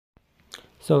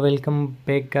So welcome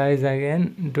back guys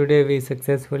again. Today we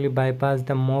successfully bypassed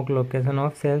the mock location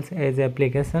of sales as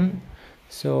application.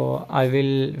 So I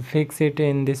will fix it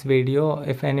in this video.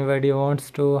 If anybody wants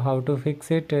to how to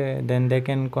fix it, then they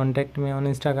can contact me on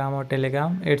Instagram or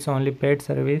Telegram. It's only paid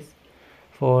service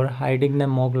for hiding the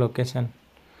mock location.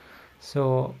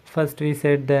 So first we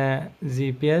set the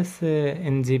GPS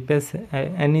in GPS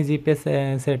any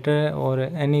GPS setter or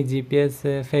any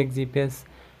GPS fake GPS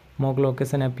mock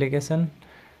location application.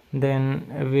 Then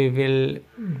we will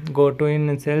go to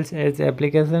in sales as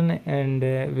application and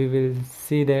we will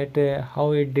see that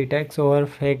how it detects our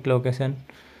fake location.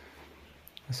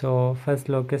 So first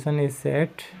location is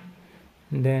set,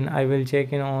 then I will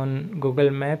check in on Google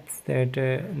Maps that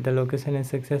the location is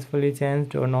successfully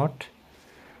changed or not.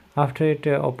 After it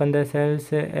open the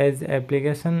sales as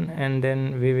application, and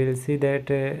then we will see that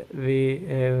we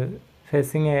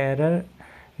facing a error.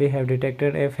 We have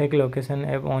detected a fake location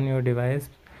app on your device.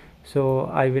 So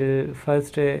I will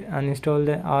first uninstall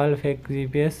the all fake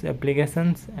GPS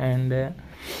applications and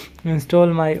install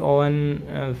my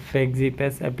own fake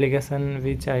GPS application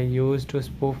which I use to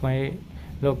spoof my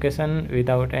location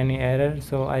without any error.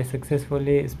 So I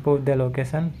successfully spoofed the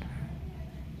location.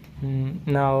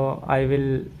 Now I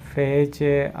will fetch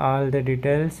all the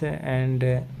details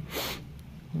and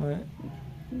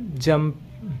jump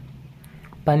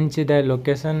punch the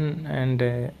location,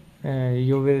 and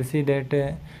you will see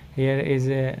that here is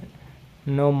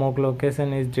no mock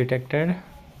location is detected.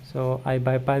 So I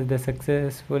bypass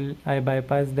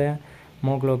the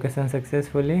mock location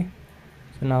successfully.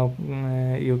 So now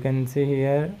you can see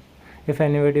here, if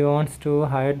anybody wants to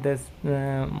hide this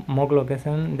mock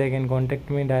location, they can contact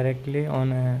me directly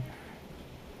on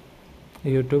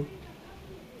YouTube.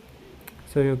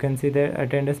 So you can see that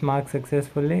attendance marked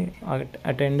successfully.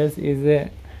 Attendance is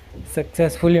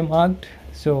successfully marked.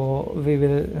 So we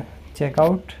will check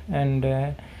out and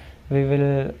we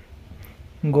will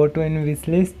go to in wish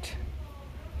list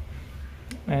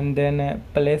and then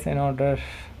place an order.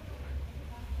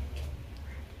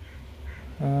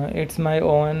 It's my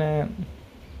own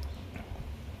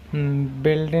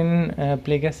built-in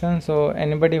application. So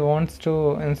anybody wants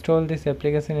to install this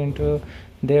application into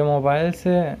their mobiles,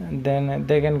 then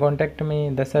they can contact me.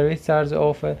 The service charge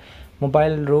of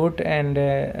mobile route and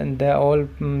the all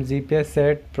GPS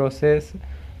set process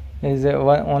is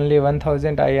only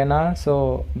 1000 INR.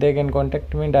 So they can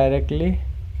contact me directly.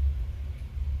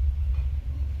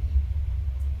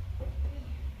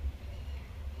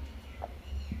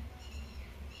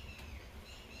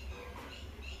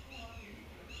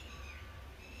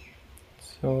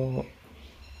 So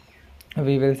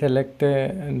we will select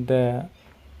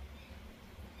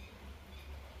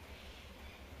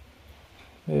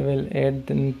we will add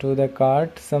to the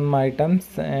cart some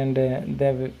items, and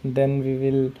then we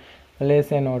will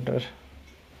place an order.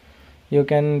 You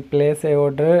can place a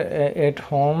order at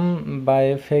home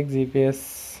by fake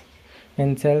GPS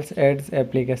in sales ads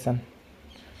application.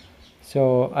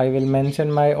 So I will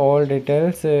mention my all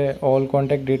details, all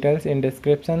contact details in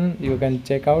description. You can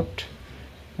check out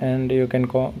and you can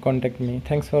contact me.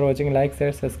 Thanks for watching. Like,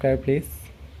 share, subscribe please.